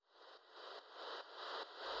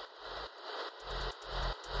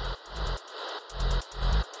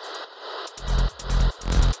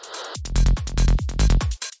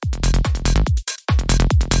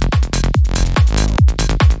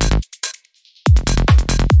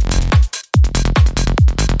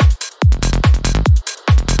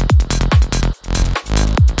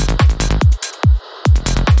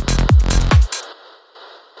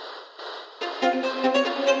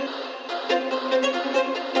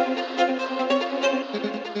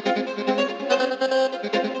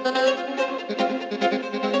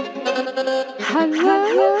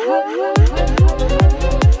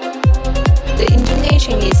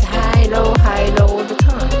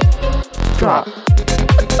Drop.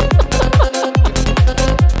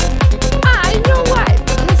 I know why.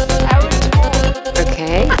 This is our tone.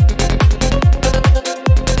 Okay.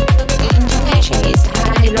 The intonation is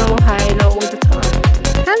high, low all the time.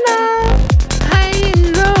 Hello. High and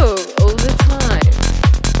low all the time.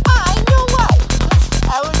 I know why. This is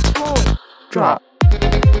our tone. Drop.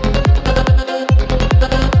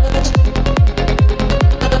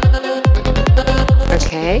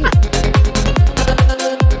 Okay.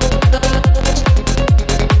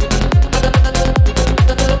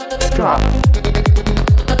 Drop.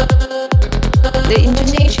 The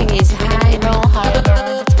intonation is high, low all the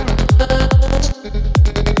time.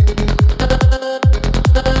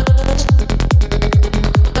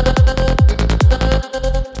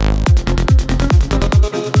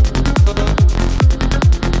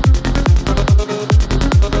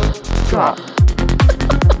 Drop.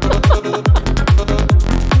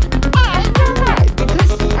 I know why.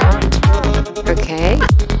 This is our tone. Okay.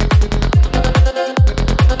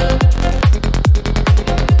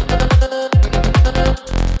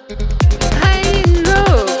 High and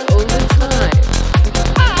low all the time.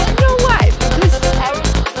 I know why. This is our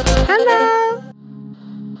tone. Hello.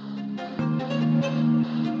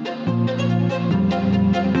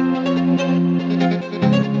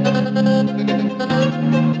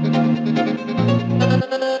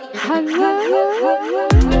 Hello.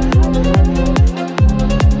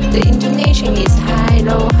 The intonation is high,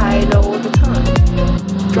 low all the time.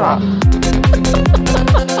 Drop.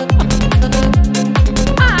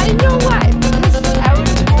 I know why. This is our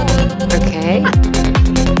tone. Okay.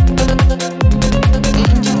 The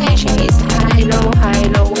intonation is high, low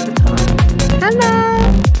all the time. Hello.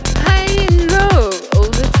 High and low all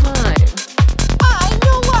the time. I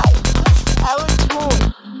know why. This is our tone.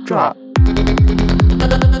 Drop.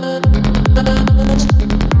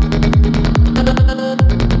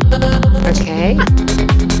 Okay.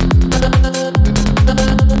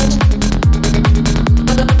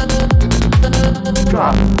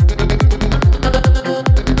 Drop.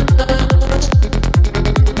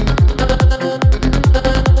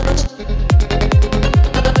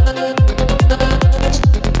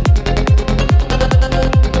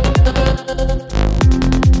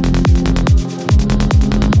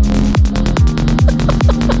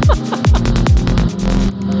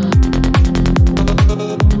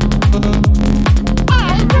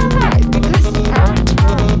 I know why. This is our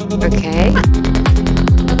tone. Okay.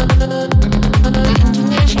 The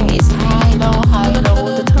intonation is high, low all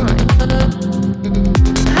the time.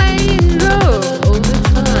 High and low all the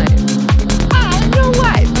time. I know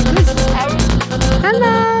why. This is our tone.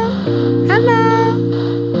 Hello. Hello.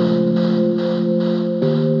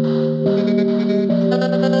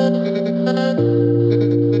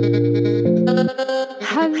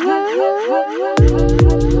 Hello.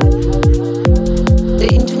 The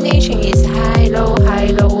intonation is high, low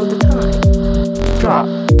all the time. Drop.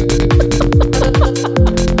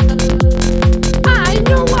 I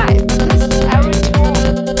know why. This is our tone.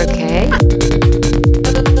 Okay.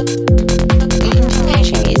 The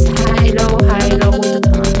intonation is high, low all the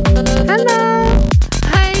time. Hello.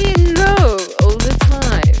 High and low all the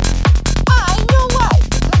time. I know why.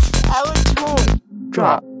 This is our tone.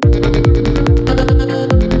 Drop.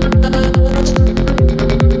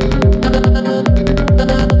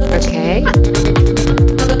 Okay.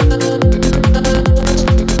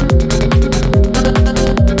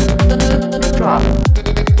 Drop.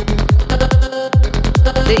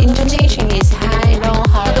 The intonation is high, low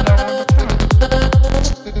all the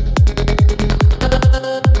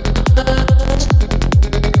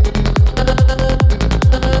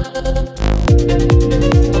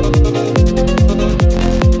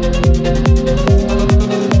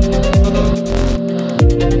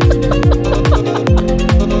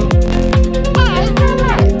I know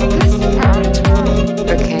why. This is our tone.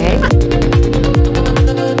 Okay.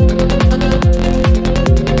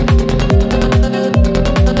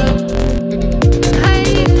 High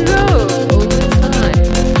and low all the time.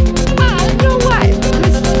 I know why.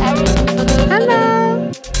 This is our tone. Hello.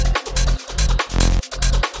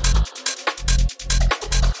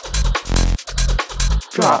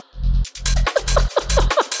 Drop.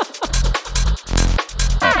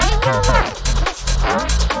 I know why. This is our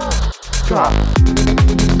tone. Drop.